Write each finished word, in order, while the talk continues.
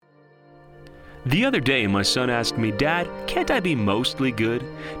The other day, my son asked me, "Dad, can't I be mostly good?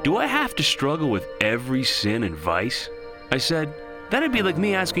 Do I have to struggle with every sin and vice?" I said, "That'd be like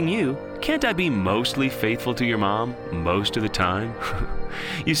me asking you, can't I be mostly faithful to your mom most of the time?"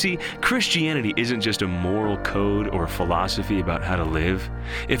 You see, Christianity isn't just a moral code or a philosophy about how to live.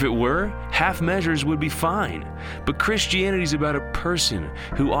 If it were, half measures would be fine. But Christianity is about a person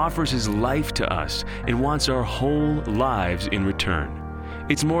who offers his life to us and wants our whole lives in return.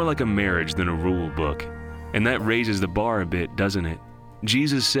 It's more like a marriage than a rule book. And that raises the bar a bit, doesn't it?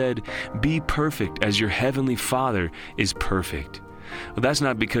 Jesus said, "Be perfect as your heavenly Father is perfect." Well, that's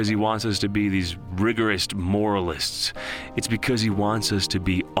not because he wants us to be these rigorous moralists. It's because he wants us to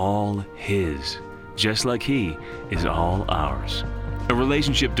be all his, just like he is all ours. A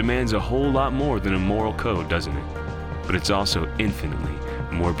relationship demands a whole lot more than a moral code, doesn't it? But it's also infinitely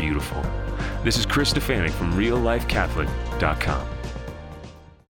more beautiful. This is Chris Stefanick from RealLifeCatholic.com.